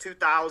it since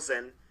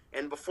 2000,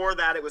 and before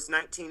that it was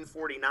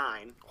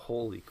 1949.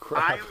 Holy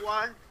crap.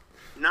 Iowa,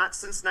 not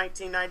since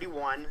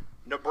 1991.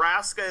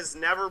 Nebraska has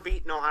never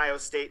beaten Ohio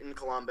State in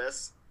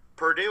Columbus.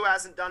 Purdue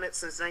hasn't done it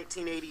since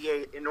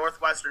 1988, and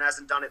Northwestern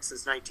hasn't done it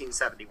since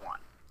 1971.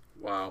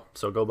 Wow.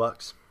 So go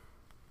Bucks.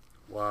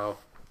 Wow.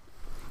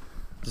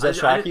 Does that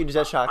shock you?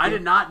 I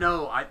did not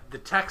know. The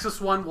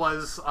Texas one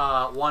was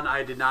one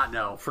I did not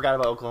know. Forgot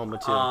about Oklahoma,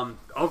 too.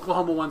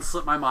 Oklahoma one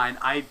slipped my mind.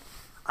 I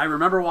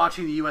remember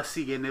watching the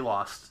USC game they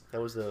lost.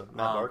 That was the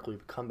Matt Barkley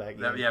comeback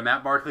game.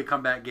 Matt Barkley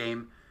comeback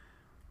game.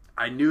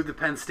 I knew the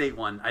Penn State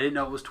one. I didn't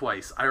know it was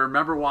twice. I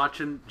remember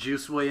watching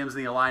Juice Williams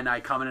and the Illini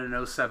coming in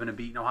 2007 and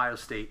beating Ohio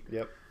State.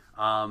 Yep.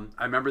 I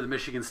remember the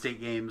Michigan State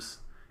games.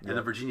 And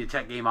the Virginia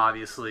Tech game,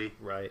 obviously.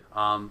 Right.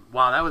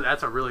 Wow,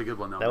 that's a really good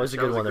one, though. That was a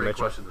good one, great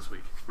Mitchell. question this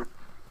week.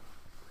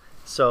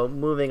 So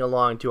moving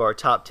along to our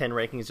top 10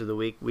 rankings of the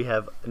week, we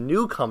have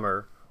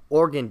newcomer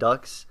Oregon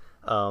Ducks.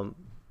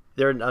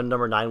 They're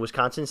number 9.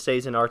 Wisconsin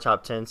stays in our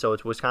top 10, so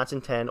it's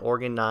Wisconsin 10,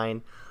 Oregon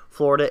 9,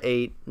 Florida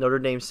 8, Notre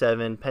Dame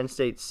 7, Penn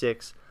State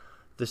 6.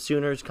 The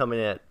Sooners coming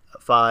at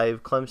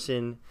 5.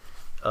 Clemson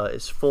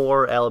is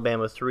 4,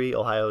 Alabama 3,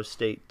 Ohio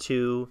State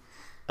 2,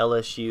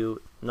 LSU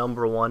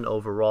number 1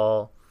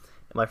 overall.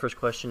 And my first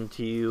question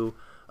to you,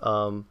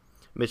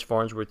 Mitch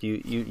Farnsworth,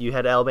 you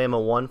had Alabama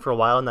 1 for a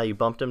while. Now you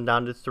bumped them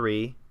down to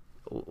 3,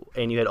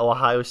 and you had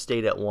Ohio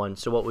State at 1.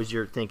 So what was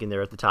your thinking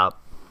there at the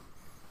top?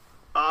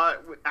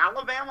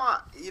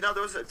 Alabama,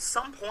 there was at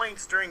some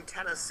points during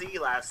Tennessee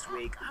last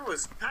week, I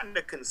was kind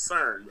of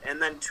concerned.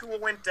 And then Tua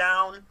went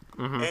down,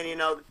 Mm-hmm.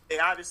 and, they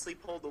obviously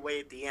pulled away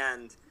at the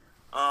end.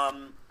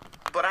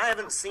 But I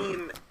haven't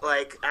seen,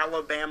 like,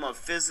 Alabama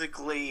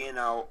physically,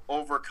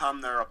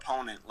 overcome their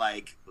opponent.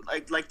 Like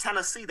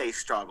Tennessee, they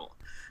struggle.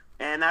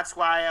 And that's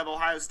why I have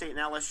Ohio State and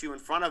LSU in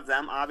front of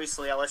them.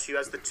 Obviously, LSU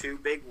has the two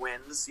big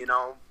wins.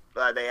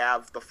 They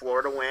have the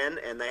Florida win,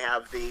 and they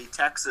have the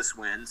Texas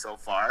win so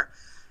far.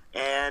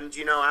 And,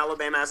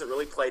 Alabama hasn't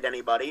really played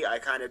anybody. I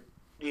kind of,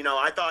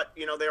 I thought,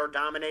 they were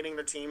dominating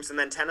their teams. And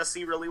then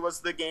Tennessee really was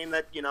the game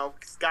that,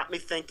 got me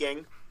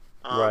thinking.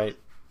 Right.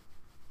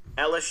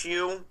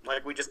 LSU,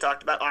 like we just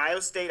talked about. Ohio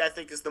State, I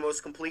think, is the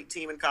most complete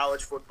team in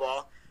college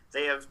football.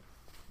 They have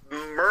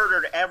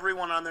murdered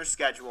everyone on their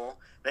schedule.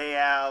 They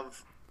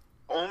have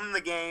owned the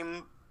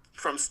game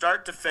from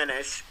start to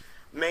finish.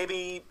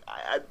 Maybe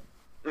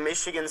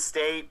Michigan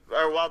State,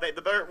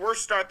 the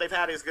worst start they've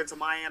had is against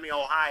Miami,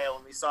 Ohio,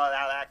 and we saw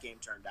how that game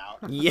turned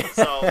out. Yeah.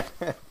 So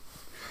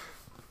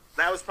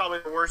that was probably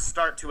the worst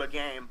start to a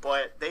game,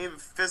 but they've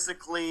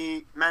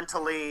physically,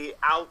 mentally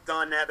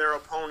outdone their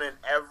opponent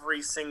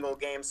every single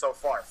game so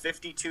far.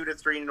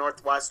 52-3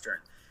 Northwestern.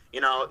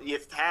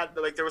 You've had,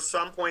 there was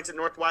some points that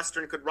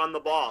Northwestern could run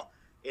the ball.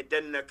 It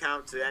didn't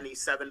account to any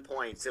 7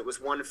 points. It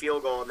was one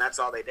field goal, and that's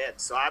all they did.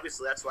 So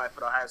obviously that's why I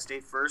put Ohio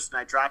State first, and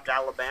I dropped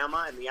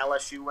Alabama, and the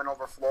LSU went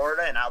over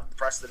Florida, and how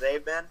impressed that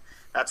they've been.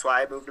 That's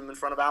why I moved them in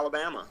front of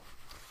Alabama.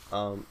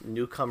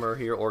 Newcomer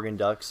here, Oregon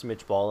Ducks,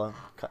 Mitch Balla.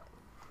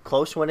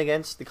 Close win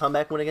against the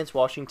comeback win against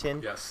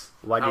Washington. Yes.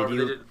 Why did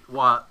you?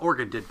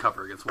 Oregon did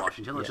cover against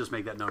Washington. Let's just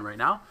make that known right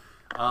now.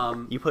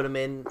 You put them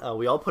in.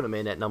 We all put them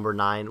in at number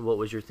 9. What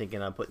was your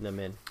thinking on putting them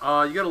in?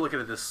 You got to look at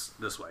it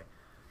this way.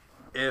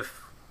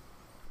 If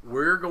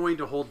we're going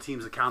to hold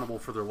teams accountable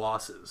for their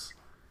losses,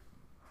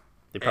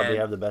 They probably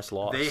have the best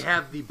loss. they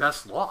have the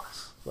best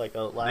loss. Like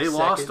last They second.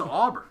 lost to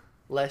Auburn.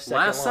 Last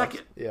Last second.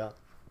 second. Yeah.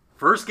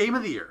 First game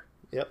of the year.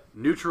 Yep.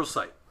 Neutral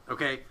site.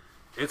 Okay?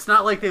 It's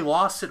not like they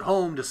lost at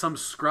home to some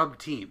scrub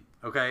team.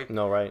 Okay?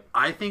 No, right.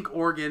 I think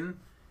Oregon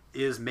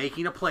is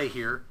making a play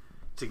here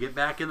to get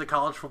back in the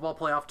college football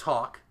playoff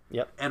talk.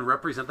 Yep. And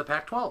represent the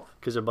Pac-12.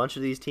 Because a bunch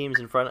of these teams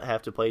in front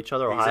have to play each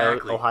other.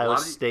 Exactly. Ohio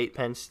State,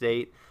 Penn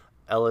State,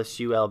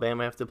 LSU,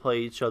 Alabama have to play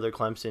each other.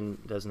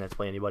 Clemson doesn't have to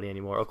play anybody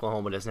anymore.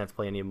 Oklahoma doesn't have to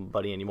play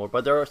anybody anymore.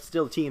 But there are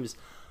still teams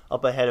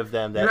up ahead of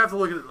them that. You have to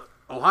look at it.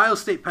 Ohio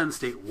State, Penn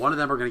State, one of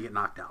them are going to get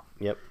knocked out.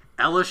 Yep.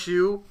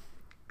 LSU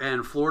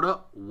and Florida,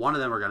 one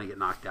of them are going to get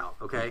knocked out.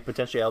 Okay.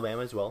 Potentially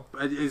Alabama as well.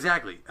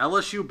 Exactly.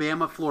 LSU,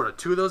 Bama, Florida.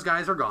 Two of those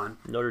guys are gone.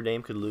 Notre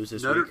Dame could lose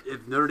this week.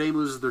 If Notre Dame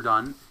loses, they're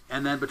done.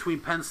 And then between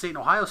Penn State and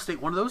Ohio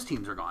State, one of those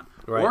teams are gone.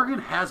 Right. Oregon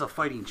has a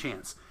fighting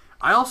chance.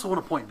 I also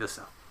want to point this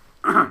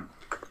out.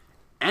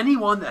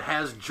 Anyone that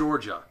has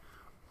Georgia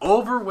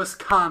over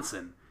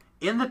Wisconsin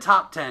in the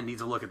top 10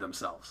 needs to look at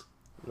themselves.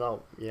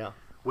 No, yeah.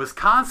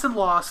 Wisconsin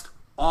lost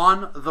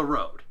on the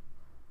road,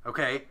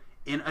 okay,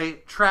 in a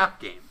trap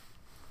game.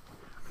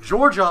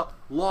 Georgia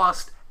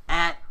lost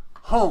at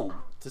home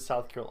To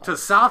South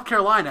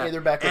Carolina. Hey,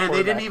 they're back at and they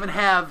didn't quarterback. even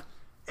have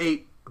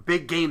a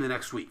big game the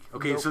next week.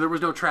 Okay, Nope. so there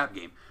was no trap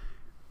game.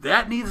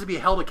 That needs to be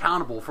held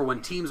accountable for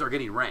when teams are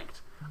getting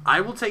ranked.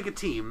 I will take a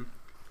team.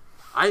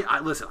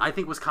 Listen. I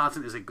think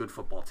Wisconsin is a good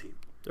football team.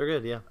 They're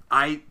good, yeah.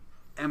 I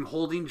am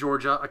holding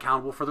Georgia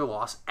accountable for their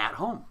loss at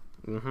home.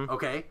 Mm-hmm.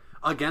 Okay,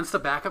 against a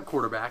backup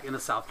quarterback in the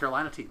South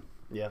Carolina team.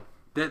 Yeah.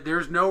 That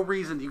there's no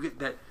reason you get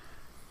that.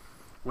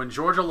 When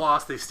Georgia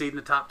lost, they stayed in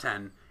the top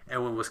 10,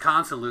 and when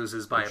Wisconsin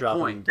loses by a drop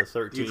them point, to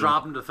 13. you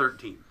drop them to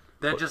 13.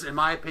 That just, in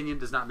my opinion,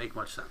 does not make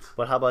much sense.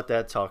 But how about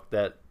that talk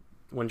that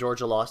when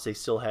Georgia lost, they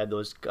still had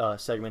those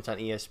segments on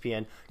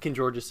ESPN. Can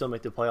Georgia still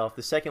make the playoff?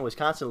 The second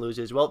Wisconsin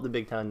loses, well, the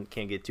Big Ten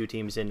can't get 2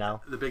 teams in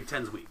now. The Big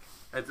Ten's weak.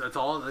 That's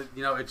all. It's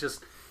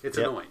Yep.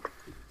 annoying.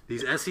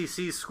 These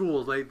SEC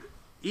schools,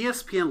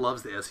 ESPN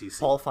loves the SEC.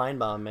 Paul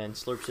Feinbaum, man,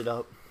 slurps it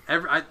up.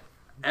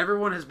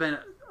 Everyone has been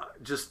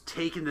just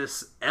taking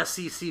this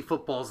SEC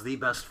football's the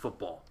best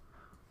football.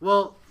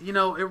 Well, it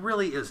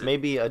really isn't.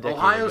 Maybe a decade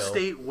Ohio ago.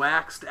 State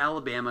waxed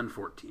Alabama in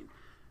 14.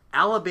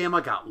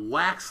 Alabama got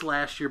waxed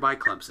last year by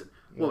Clemson.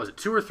 What was it,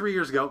 2 or 3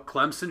 years ago?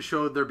 Clemson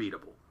showed they're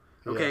beatable.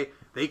 Okay? Yeah.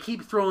 They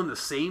keep throwing the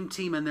same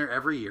team in there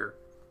every year,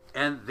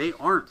 and they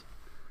aren't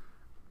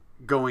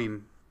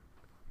going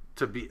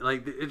to be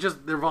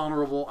they're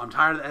vulnerable. I'm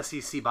tired of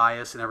the SEC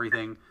bias and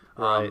everything.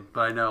 Right.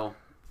 But I know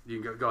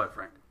you can go ahead,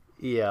 Frank.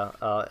 Yeah,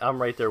 I'm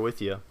right there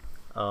with you.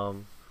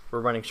 We're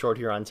running short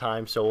here on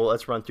time, so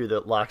let's run through the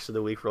locks of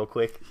the week real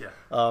quick.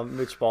 Yeah.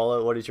 Mitch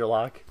Balla, what is your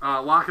lock?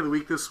 Lock of the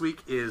week this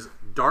week is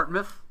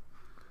Dartmouth,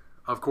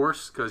 of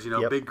course, because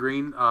Yep. Big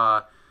Green.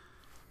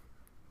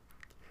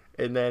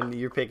 And then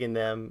you're picking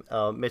them.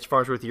 Mitch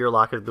Farnsworth, your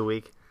lock of the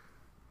week.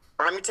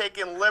 I'm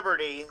taking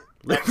Liberty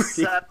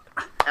Liberty.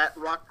 at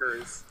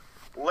Rutgers.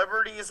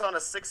 Liberty is on a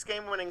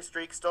 6-game winning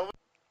streak, still.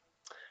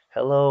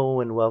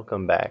 Hello and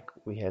welcome back.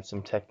 We had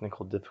some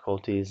technical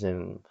difficulties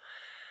and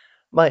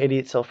my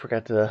idiot self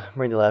forgot to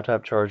bring the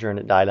laptop charger and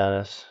it died on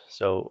us.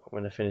 So I'm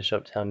going to finish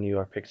up telling you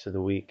our picks of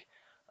the week.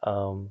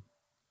 Um,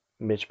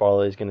 Mitch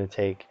Barlow is going to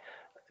take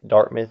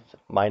Dartmouth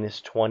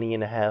minus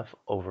 20.5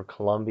 over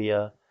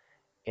Columbia,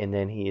 and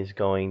then he is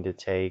going to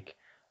take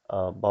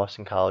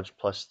Boston College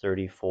plus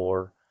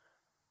 34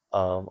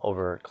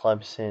 over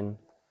Clemson.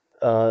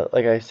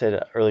 Like I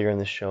said earlier in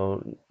the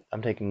show,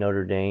 I'm taking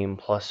Notre Dame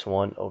plus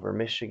 1 over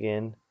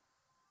Michigan,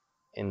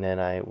 and then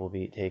I will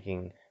be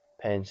taking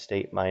Penn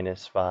State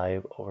minus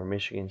 5 over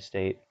Michigan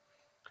State.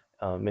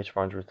 Mitch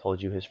Farnsworth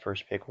told you his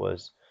first pick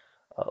was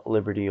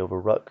Liberty over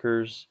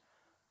Rutgers,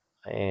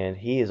 and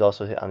he is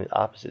also on the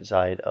opposite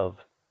side of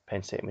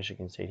Penn State,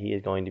 Michigan State. He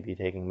is going to be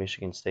taking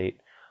Michigan State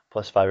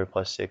plus 5 or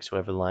plus 6,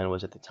 whatever the line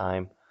was at the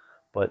time.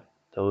 But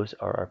those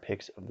are our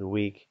picks of the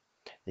week.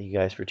 Thank you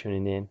guys for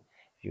tuning in.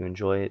 If you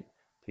enjoy it,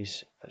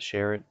 please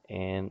share it,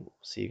 and we'll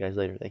see you guys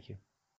later. Thank you.